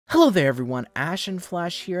Hello there everyone,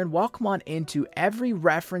 Ashnflash here, and welcome on into every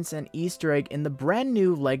reference and Easter egg in the brand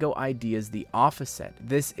new LEGO Ideas The Office set.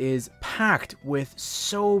 This is packed with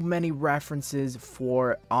so many references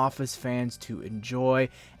for Office fans to enjoy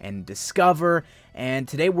and discover, and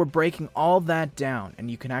today we're breaking all that down,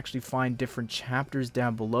 and you can actually find different chapters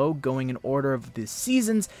down below going in order of the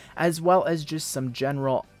seasons, as well as just some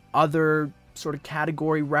general other sort of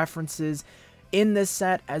category references in this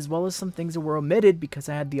set, as well as some things that were omitted because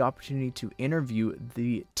I had the opportunity to interview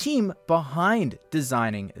the team behind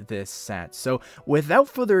designing this set. So without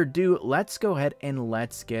further ado, let's go ahead and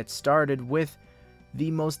let's get started with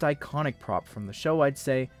the most iconic prop from the show, I'd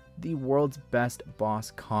say, the world's best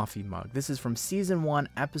boss coffee mug. This is from Season 1,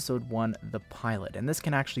 Episode 1, The Pilot, and this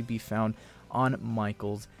can actually be found on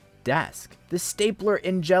Michael's desk. The stapler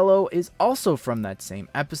in Jello is also from that same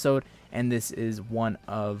episode, and this is one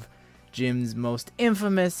of Jim's most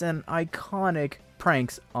infamous and iconic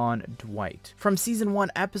pranks on Dwight. From Season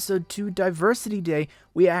 1, Episode 2, Diversity Day,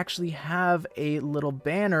 we actually have a little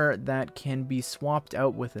banner that can be swapped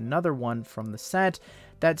out with another one from the set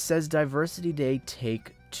that says Diversity Day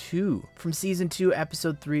Take 2. From Season 2,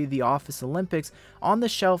 Episode 3, The Office Olympics, on the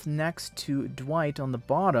shelf next to Dwight on the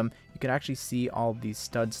bottom, you can actually see all these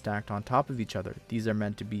studs stacked on top of each other. These are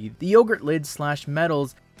meant to be the yogurt lids /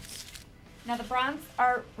 medals. Now the bronze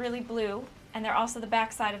are really blue, and they're also the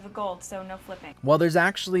backside of the gold, so no flipping. Well, there's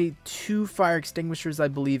actually 2 fire extinguishers, I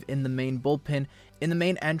believe, in the main bullpen. In the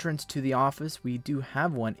main entrance to the office, we do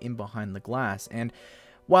have one in behind the glass, and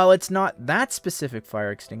while it's not that specific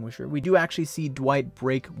fire extinguisher, we do actually see Dwight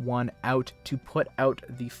break one out to put out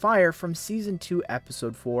the fire from Season 2,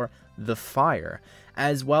 Episode 4, The Fire.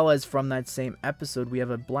 As well as from that same episode, we have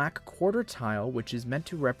a black quarter tile, which is meant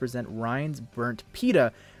to represent Ryan's burnt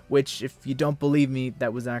pita, which, if you don't believe me,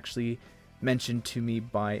 that was actually mentioned to me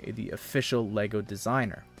by the official LEGO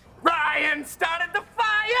designer. Ryan started the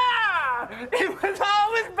fire! It was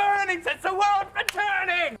always burning since the world been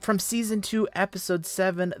turning! From Season 2, Episode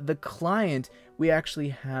 7, The Client, we actually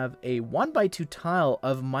have a 1x2 tile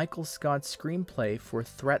of Michael Scott's screenplay for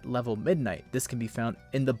Threat Level Midnight. This can be found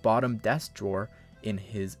in the bottom desk drawer in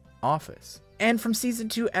his office. And from Season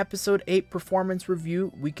 2, Episode 8, Performance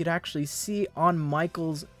Review, we could actually see on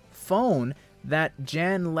Michael's phone that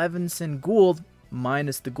Jan Levinson Gould,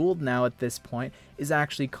 minus the Gould now at this point, is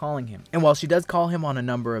actually calling him. And while she does call him on a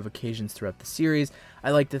number of occasions throughout the series,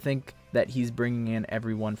 I like to think that he's bringing in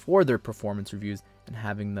everyone for their performance reviews and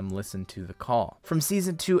having them listen to the call. From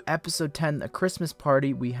Season 2, Episode 10, A Christmas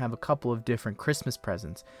Party, we have a couple of different Christmas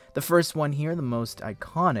presents. The first one here, the most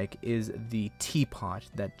iconic, is the teapot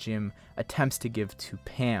that Jim attempts to give to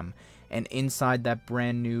Pam. And inside that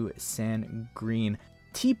brand new sand green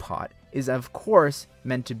teapot is of course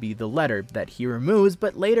meant to be the letter that he removes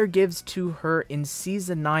but later gives to her in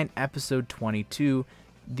Season 9, Episode 22,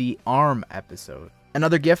 the arm episode.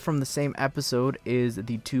 Another gift from the same episode is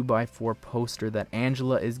the 2x4 poster that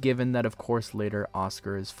Angela is given that of course later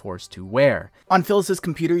Oscar is forced to wear. On Phyllis's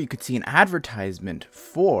computer you could see an advertisement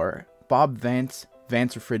for Bob Vance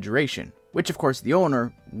Refrigeration, which of course the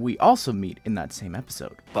owner we also meet in that same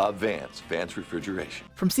episode. Bob Vance Refrigeration.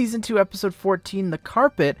 From Season 2, Episode 14, The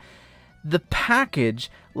Carpet, the package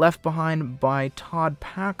left behind by Todd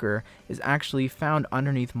Packer is actually found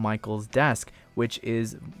underneath Michael's desk, which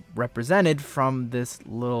is represented from this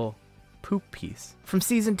little poop piece. From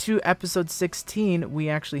Season 2, Episode 16, we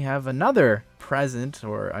actually have another present,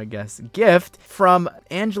 or I guess gift, from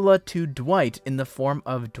Angela to Dwight in the form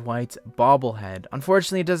of Dwight's bobblehead.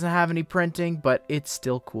 Unfortunately, it doesn't have any printing, but it's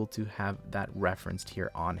still cool to have that referenced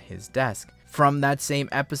here on his desk. From that same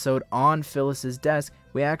episode on Phyllis's desk,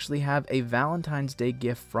 we actually have a Valentine's Day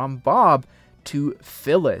gift from Bob to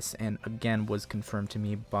Phyllis, and again was confirmed to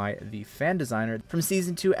me by the fan designer. From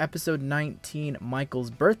Season 2, Episode 19,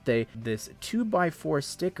 Michael's Birthday, this 2x4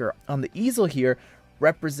 sticker on the easel here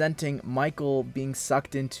representing Michael being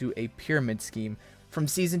sucked into a pyramid scheme. From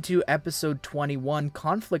Season 2, Episode 21,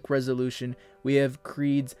 Conflict Resolution, we have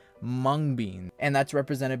Creed's mung bean, and that's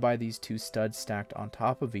represented by these 2 studs stacked on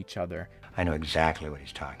top of each other. I know exactly what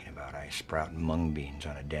he's talking about. I sprout mung beans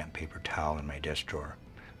on a damp paper towel in my desk drawer.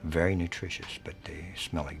 Very nutritious, but they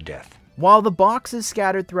smell like death. While the boxes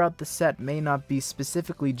scattered throughout the set may not be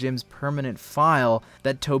specifically Jim's permanent file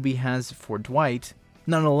that Toby has for Dwight,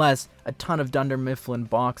 nonetheless, a ton of Dunder Mifflin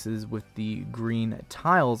boxes with the green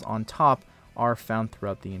tiles on top are found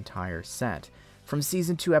throughout the entire set. From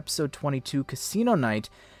Season 2, Episode 22, Casino Night,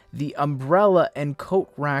 the umbrella and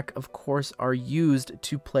coat rack, of course, are used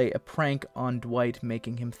to play a prank on Dwight,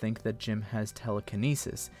 making him think that Jim has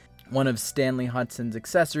telekinesis. One of Stanley Hudson's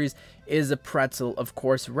accessories is a pretzel, of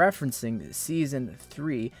course referencing Season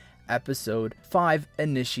 3, Episode 5,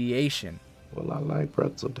 Initiation. Well, I like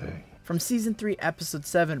pretzel day. From Season 3, Episode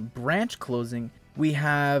 7, Branch Closing, we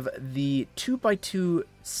have the 2x2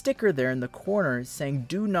 sticker there in the corner saying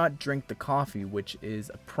 "Do not drink the coffee," which is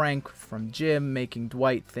a prank from Jim, making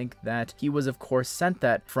Dwight think that he was of course sent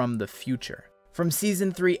that from the future. From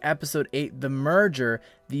Season 3, Episode 8, The Merger,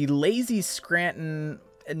 the Lazy Scranton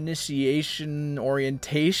initiation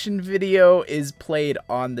orientation video is played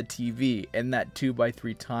on the TV, and that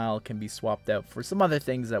 2x3 tile can be swapped out for some other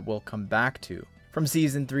things that we'll come back to. From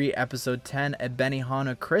Season 3, Episode 10, A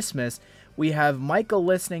Benihana Christmas, we have Michael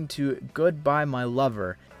listening to Goodbye My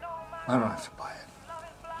Lover. I don't have to buy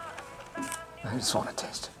it. I just want to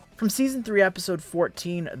taste it. From Season 3, Episode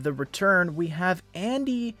 14, The Return, we have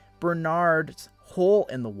Andy Bernard's hole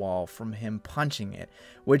in the wall from him punching it,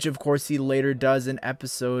 which of course he later does in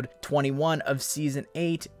Episode 21 of Season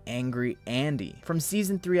 8, Angry Andy. From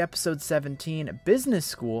Season 3, Episode 17, Business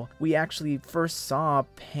School, we actually first saw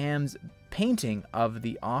Pam's painting of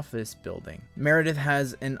the office building. Meredith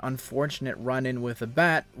has an unfortunate run-in with a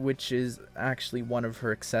bat, which is actually one of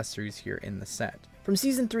her accessories here in the set. From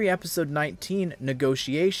Season 3, Episode 19,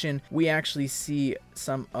 Negotiation, we actually see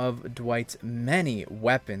some of Dwight's many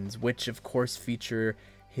weapons, which of course feature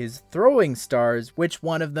his throwing stars, which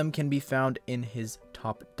one of them can be found in his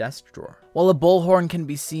top desk drawer. While a bullhorn can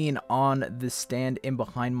be seen on the stand in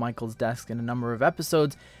behind Michael's desk in a number of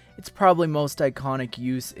episodes, its probably most iconic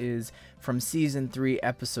use is from Season 3,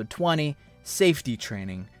 Episode 20, Safety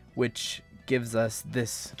Training, which gives us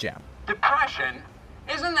this gem. Depression?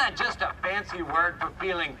 Isn't that just a fancy word for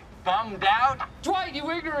feeling bummed out? Dwight,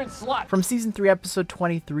 you ignorant slut! From Season 3, Episode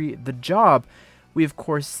 23, The Job, we of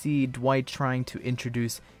course see Dwight trying to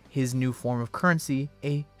introduce his new form of currency,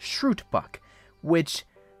 a Schrute buck, which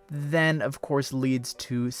then of course leads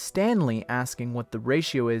to Stanley asking what the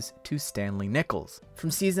ratio is to Stanley Nichols.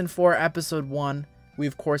 From Season 4, Episode 1, we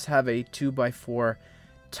of course have a 2x4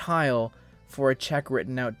 tile for a check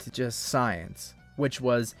written out to Just Science, which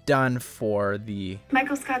was done for the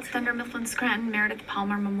Michael Scott's Dunder Mifflin Scranton Meredith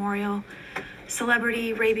Palmer Memorial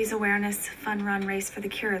Celebrity Rabies Awareness Fun Run Race for the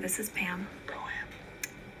Cure. This is Pam.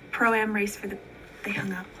 Pro-Am race for the... They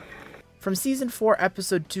hung up. From Season 4,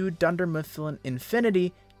 Episode 2, Dunder Mifflin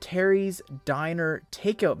Infinity, Terry's Diner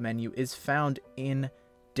takeout menu is found in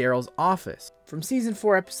Daryl's office. From Season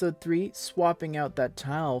 4, Episode 3, swapping out that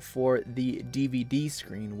tile for the DVD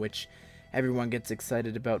screen, which everyone gets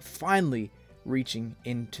excited about finally reaching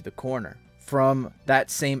into the corner. From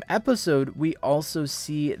that same episode, we also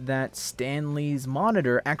see that Stanley's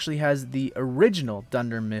monitor actually has the original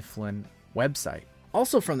Dunder Mifflin website.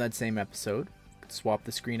 Also from that same episode, swap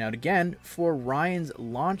the screen out again for Ryan's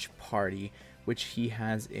launch party, which he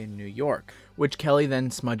has in New York, which Kelly then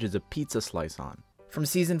smudges a pizza slice on. From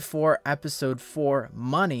Season 4, Episode 4,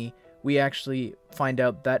 Money, we actually find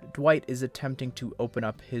out that Dwight is attempting to open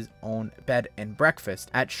up his own bed and breakfast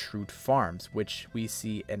at Schrute Farms, which we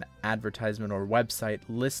see an advertisement or website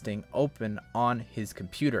listing open on his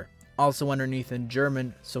computer. Also underneath in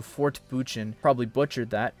German, Sofort Buchen, probably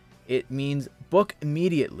butchered that, it means book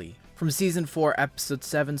immediately. From Season 4, Episode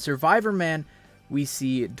 7, Survivor Man, we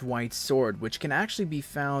see Dwight's sword, which can actually be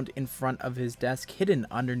found in front of his desk hidden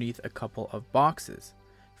underneath a couple of boxes.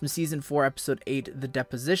 From Season 4, Episode 8, The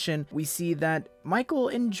Deposition, we see that Michael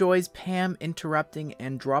enjoys Pam interrupting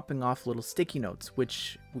and dropping off little sticky notes,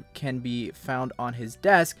 which can be found on his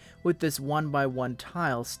desk with this 1x1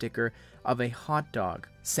 tile sticker of a hot dog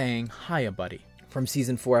saying, "Hiya, buddy." From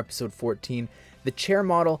Season 4, Episode 14, The Chair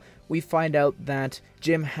Model, we find out that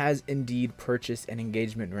Jim has indeed purchased an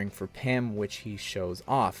engagement ring for Pam, which he shows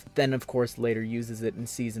off. Then, of course, later uses it in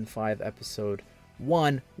Season 5, Episode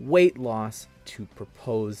 1, Weight Loss, to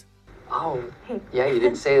propose. Oh, yeah, you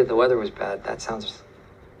didn't say that the weather was bad. That sounds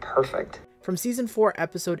perfect. From Season 4,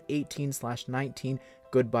 Episode 18/19,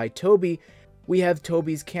 Goodbye Toby, we have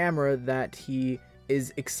Toby's camera that he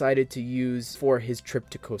is excited to use for his trip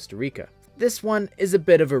to Costa Rica. This one is a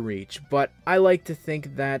bit of a reach, but I like to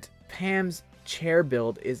think that Pam's chair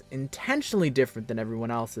build is intentionally different than everyone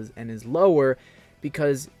else's and is lower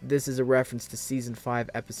because this is a reference to Season 5,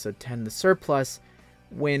 Episode 10, The Surplus,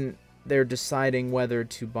 when they're deciding whether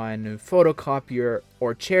to buy a new photocopier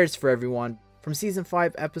or chairs for everyone. From Season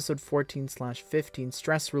 5, Episode 14/15,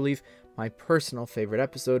 Stress Relief, my personal favorite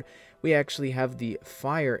episode, we actually have the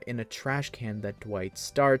fire in a trash can that Dwight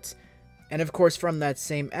starts. And of course, from that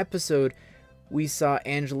same episode, we saw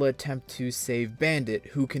Angela attempt to save Bandit,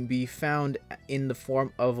 who can be found in the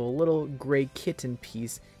form of a little gray kitten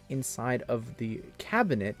piece inside of the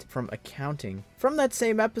cabinet from accounting. From that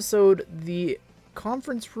same episode, the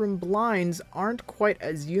conference room blinds aren't quite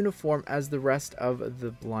as uniform as the rest of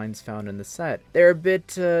the blinds found in the set. They're a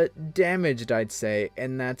bit damaged, I'd say,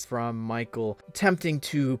 and that's from Michael attempting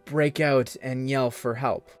to break out and yell for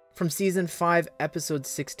help. From season 5, episode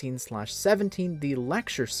 16/17, the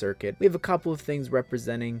lecture circuit, we have a couple of things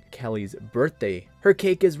representing Kelly's birthday. Her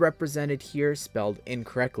cake is represented here, spelled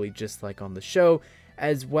incorrectly, just like on the show,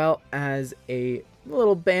 as well as a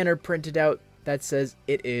little banner printed out that says,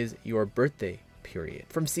 "It is your birthday." Period.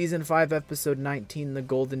 From season 5, episode 19, the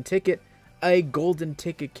golden ticket, a golden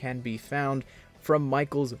ticket can be found from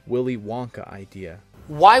Michael's Willy Wonka idea.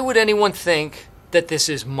 Why would anyone think that this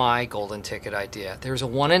is my golden ticket idea? There's a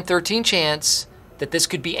 1 in 13 chance that this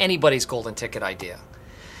could be anybody's golden ticket idea.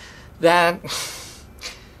 That...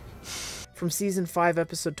 From season 5,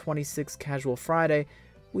 episode 26, Casual Friday,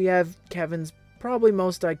 we have Kevin's probably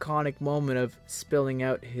most iconic moment of spilling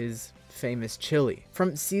out his famous chili.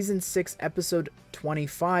 From season 6, episode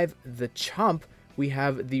 25, The Chump, we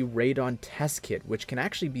have the radon test kit, which can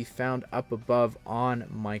actually be found up above on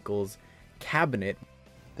Michael's cabinet.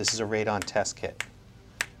 This is a radon test kit.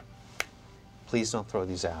 Please don't throw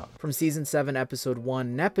these out. From season 7, episode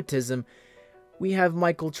 1, Nepotism, we have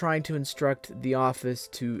Michael trying to instruct the office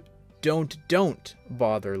to don't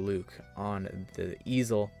bother Luke on the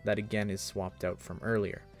easel that again is swapped out from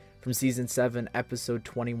earlier. From season 7, episode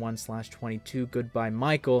 21/22, Goodbye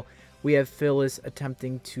Michael, we have Phyllis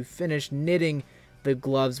attempting to finish knitting the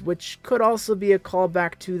gloves, which could also be a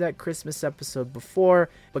callback to that Christmas episode before,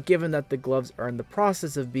 but given that the gloves are in the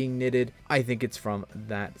process of being knitted, I think it's from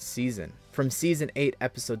that season. From season 8,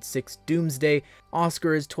 episode 6, Doomsday,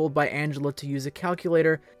 Oscar is told by Angela to use a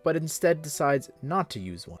calculator, but instead decides not to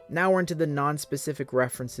use one. Now we're into the non-specific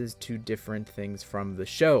references to different things from the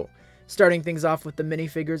show. Starting things off with the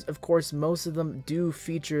minifigures, of course, most of them do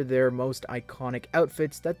feature their most iconic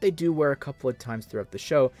outfits that they do wear a couple of times throughout the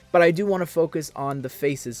show, but I do want to focus on the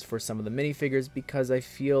faces for some of the minifigures because I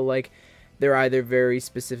feel like they're either very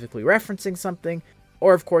specifically referencing something,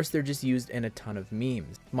 or of course they're just used in a ton of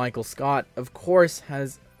memes. Michael Scott, of course,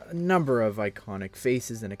 has a number of iconic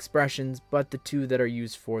faces and expressions, but the two that are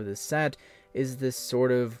used for this set is this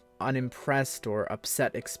sort of unimpressed or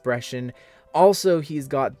upset expression. Also, he's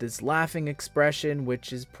got this laughing expression,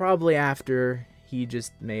 which is probably after he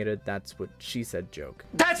just made a "that's what she said" joke.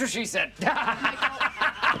 That's what she said!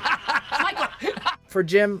 Michael! For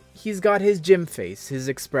Jim, he's got his Jim face, his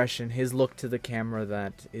expression, his look to the camera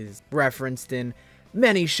that is referenced in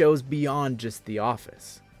many shows beyond just The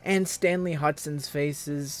Office. And Stanley Hudson's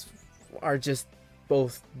faces are just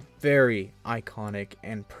both very iconic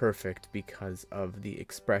and perfect because of the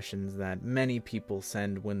expressions that many people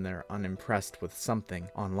send when they're unimpressed with something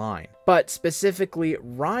online. But specifically,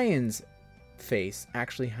 Ryan's face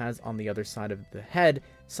actually has on the other side of the head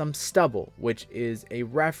some stubble, which is a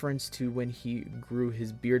reference to when he grew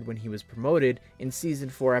his beard when he was promoted in season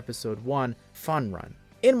 4, episode 1, Fun Run.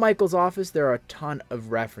 In Michael's office, there are a ton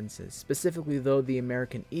of references. Specifically, though, the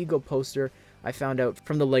American Eagle poster, I found out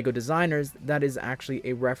from the LEGO designers that is actually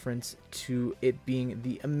a reference to it being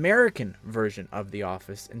the American version of The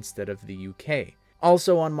Office instead of the UK.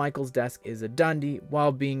 Also on Michael's desk is a Dundee,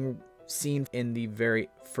 while being seen in the very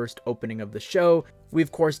first opening of the show. We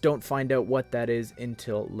of course don't find out what that is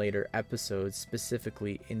until later episodes,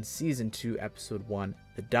 specifically in season 2, episode 1,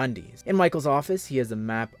 The Dundies. In Michael's office, he has a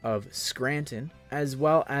map of Scranton, as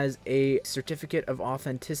well as a certificate of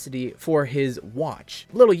authenticity for his watch.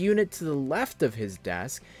 Little unit to the left of his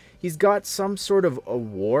desk, he's got some sort of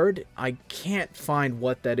award. I can't find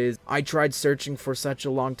what that is. I tried searching for such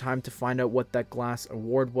a long time to find out what that glass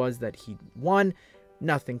award was that he won.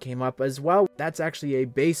 Nothing came up. As well, that's actually a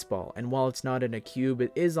baseball, and while it's not in a cube,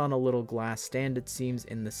 it is on a little glass stand, it seems,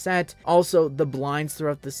 in the set. Also, the blinds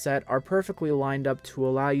throughout the set are perfectly lined up to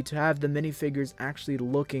allow you to have the minifigures actually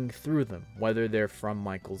looking through them, whether they're from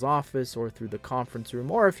Michael's office or through the conference room,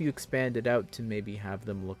 or if you expand it out to maybe have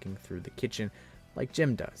them looking through the kitchen like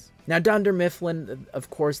Jim does. Now, Dunder Mifflin, of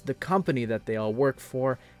course, the company that they all work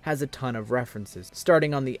for, has a ton of references.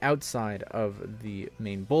 Starting on the outside of the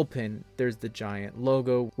main bullpen, there's the giant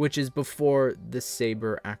logo, which is before the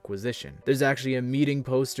Sabre acquisition. There's actually a meeting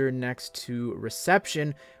poster next to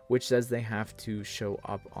reception, which says they have to show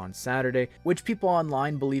up on Saturday, which people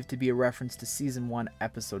online believe to be a reference to season 1,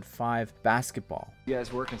 episode 5, basketball. You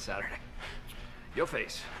guys working Saturday? Your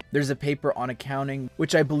face. There's a paper on accounting,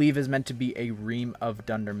 which I believe is meant to be a ream of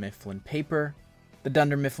Dunder Mifflin paper. The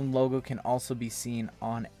Dunder Mifflin logo can also be seen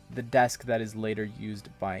on the desk that is later used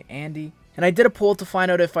by Andy. And I did a poll to find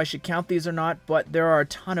out if I should count these or not, but there are a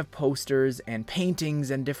ton of posters and paintings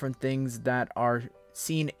and different things that are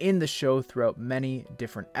seen in the show throughout many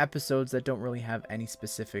different episodes that don't really have any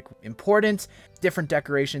specific importance. Different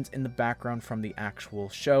decorations in the background from the actual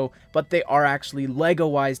show, but they are actually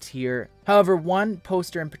Lego-ized here. However, one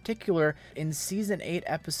poster in particular, in Season 8,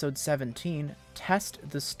 Episode 17, Test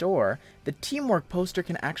the Store, the teamwork poster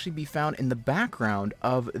can actually be found in the background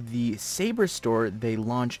of the Sabre store they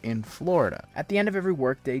launch in Florida. At the end of every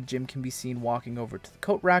workday, Jim can be seen walking over to the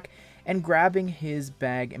coat rack and grabbing his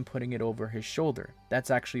bag and putting it over his shoulder. That's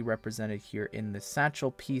actually represented here in the satchel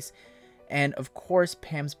piece. And of course,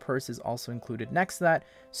 Pam's purse is also included next to that,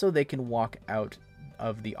 so they can walk out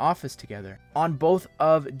of the office together. On both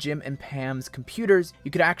of Jim and Pam's computers, you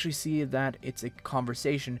could actually see that it's a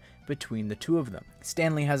conversation between the two of them.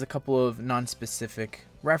 Stanley has a couple of non-specific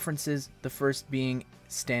references, the first being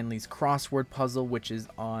Stanley's crossword puzzle, which is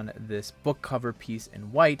on this book cover piece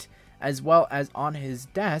in white, as well as on his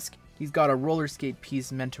desk, he's got a roller skate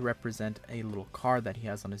piece meant to represent a little car that he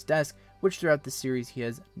has on his desk, which throughout the series he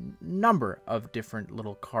has a number of different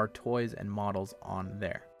little car toys and models on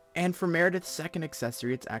there. And for Meredith's second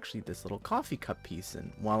accessory, it's actually this little coffee cup piece,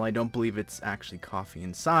 and while I don't believe it's actually coffee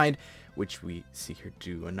inside, which we see her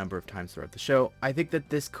do a number of times throughout the show, I think that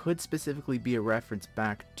this could specifically be a reference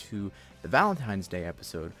back to the Valentine's Day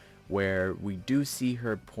episode, where we do see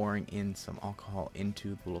her pouring in some alcohol into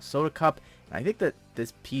the little soda cup, and I think that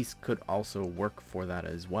this piece could also work for that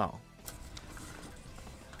as well.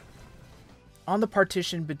 On the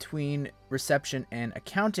partition between reception and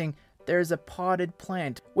accounting, there's a potted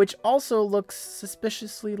plant, which also looks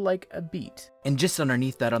suspiciously like a beet. And just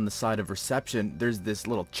underneath that on the side of reception, there's this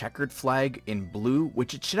little checkered flag in blue,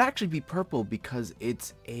 which it should actually be purple because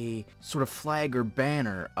it's a sort of flag or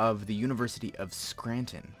banner of the University of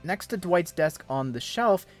Scranton. Next to Dwight's desk on the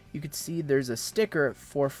shelf, you could see there's a sticker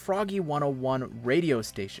for Froggy 101 radio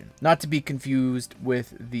station. Not to be confused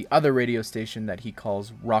with the other radio station that he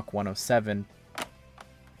calls Rock 107.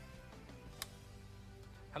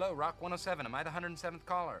 Hello, Rock 107. Am I the 107th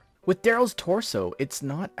caller? With Daryl's torso, it's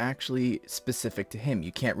not actually specific to him.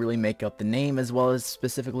 You can't really make out the name, as well as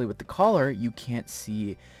specifically with the collar, you can't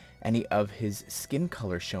see any of his skin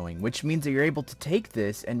color showing, which means that you're able to take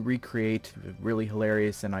this and recreate really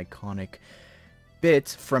hilarious and iconic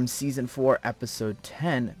bits from Season 4, Episode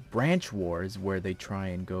 10, Branch Wars, where they try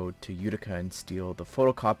and go to Utica and steal the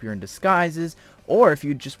photocopier in disguises, or if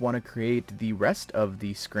you just want to create the rest of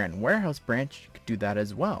the Scranton Warehouse branch, you could do that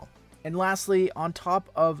as well. And lastly, on top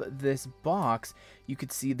of this box, you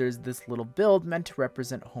could see there's this little build meant to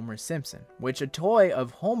represent Homer Simpson, which a toy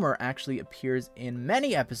of Homer actually appears in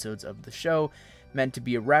many episodes of the show, meant to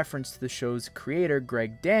be a reference to the show's creator,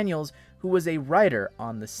 Greg Daniels, who was a writer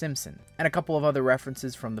on The Simpsons. And a couple of other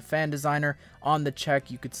references from the fan designer. On the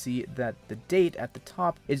check, you could see that the date at the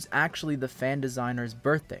top is actually the fan designer's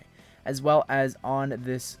birthday. As well as on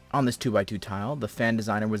this 2x2 tile, the fan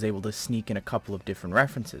designer was able to sneak in a couple of different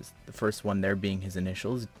references. The first one there being his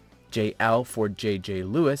initials, JL for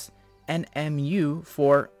JJ Lewis, and MU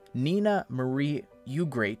for Nina Marie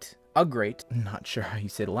Ugrate, not sure how you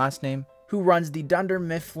say the last name, who runs the Dunder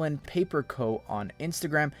Mifflin Paper Co. on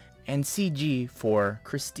Instagram, and CG for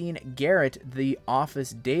Christine Garrett, the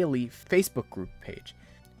Office Daily Facebook group page,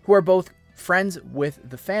 who are both friends with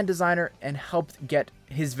the fan designer and helped get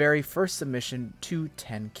his very first submission to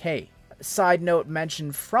 10K. Side note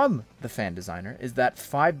mentioned from the fan designer is that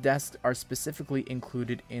 5 desks are specifically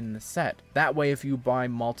included in the set. That way, if you buy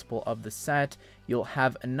multiple of the set, you'll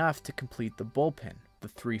have enough to complete the bullpen, the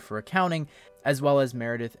 3 for accounting, as well as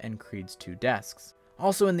Meredith and Creed's 2 desks.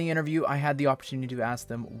 Also in the interview, I had the opportunity to ask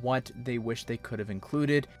them what they wish they could have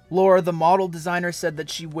included. Laura, the model designer, said that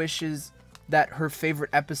she wishes that her favorite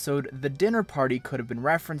episode, The Dinner Party, could have been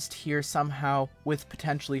referenced here somehow, with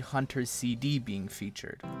potentially Hunter's CD being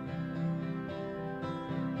featured.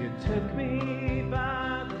 You took me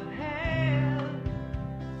by the hand,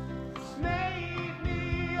 made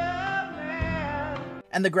me a man.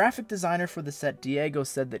 And the graphic designer for the set, Diego,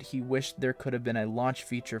 said that he wished there could have been a launch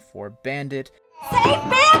feature for Bandit. Say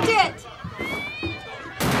Bandit!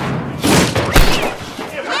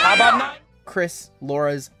 How about not? Chris,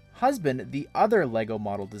 Laura's husband, the other Lego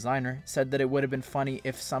model designer, said that it would have been funny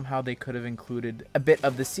if somehow they could have included a bit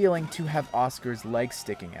of the ceiling to have Oscar's legs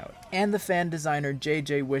sticking out. And the fan designer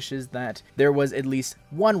JJ wishes that there was at least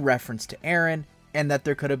one reference to Aaron, and that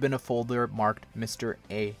there could have been a folder marked Mr.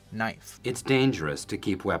 A Knife. It's dangerous to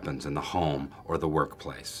keep weapons in the home or the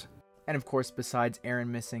workplace. And of course, besides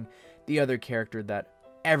Aaron missing, the other character that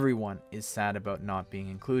everyone is sad about not being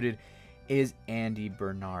included is Andy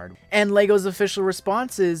Bernard. And Lego's official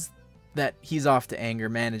response is that he's off to anger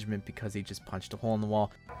management because he just punched a hole in the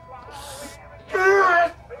wall.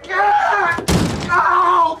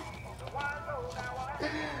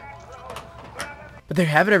 But there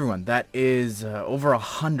you have it, everyone. That is over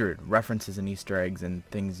 100 references and Easter eggs and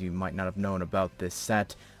things you might not have known about this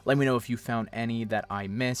set. Let me know if you found any that I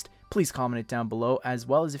missed. Please comment it down below, as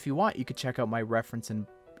well as if you want, you could check out my reference and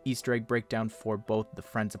Easter egg breakdown for both the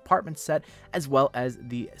Friends Apartment set as well as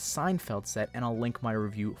the Seinfeld set, and I'll link my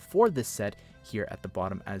review for this set here at the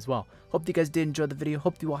bottom as well. Hope you guys did enjoy the video.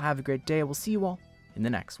 Hope you all have a great day. I will see you all in the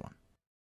next one.